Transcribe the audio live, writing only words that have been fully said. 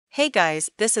Hey guys,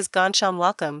 this is Gansham.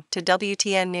 Welcome to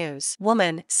WTN News.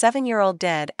 Woman, 7-year-old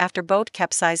dead after boat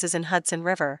capsizes in Hudson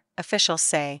River, officials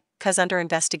say, cause under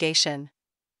investigation.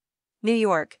 New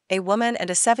York, a woman and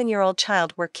a 7-year-old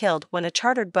child were killed when a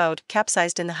chartered boat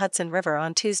capsized in the Hudson River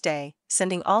on Tuesday,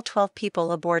 sending all 12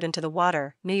 people aboard into the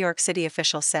water, New York City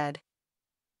officials said.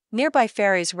 Nearby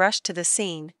ferries rushed to the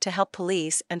scene to help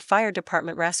police and fire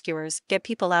department rescuers get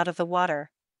people out of the water.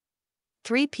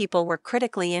 3 people were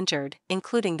critically injured,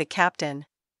 including the captain.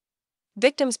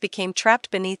 Victims became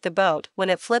trapped beneath the boat when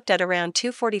it flipped at around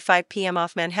 2:45 p.m.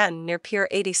 off Manhattan near Pier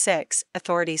 86,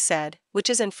 authorities said, which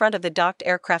is in front of the docked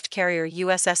aircraft carrier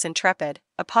USS Intrepid,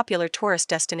 a popular tourist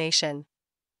destination.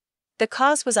 The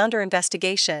cause was under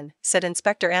investigation, said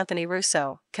Inspector Anthony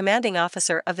Russo, commanding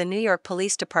officer of the New York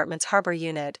Police Department's Harbor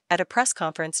Unit, at a press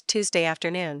conference Tuesday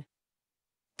afternoon.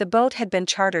 The boat had been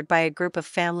chartered by a group of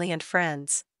family and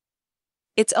friends.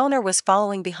 Its owner was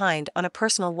following behind on a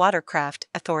personal watercraft,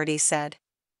 authorities said.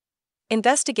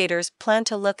 Investigators plan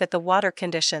to look at the water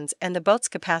conditions and the boat's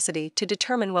capacity to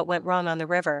determine what went wrong on the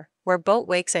river, where boat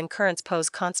wakes and currents pose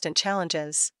constant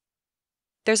challenges.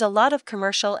 There's a lot of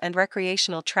commercial and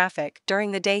recreational traffic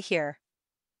during the day here.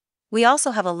 We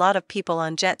also have a lot of people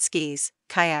on jet skis,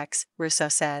 kayaks, Russo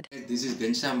said. This is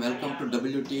Gansham. Welcome to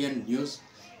WTN News.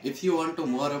 If you want to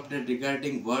more update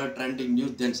regarding world trending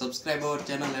news, then subscribe our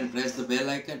channel and press the bell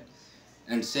icon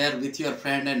and share with your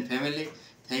friend and family.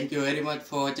 Thank you very much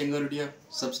for watching our video.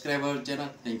 Subscribe our channel.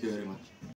 Thank you very much.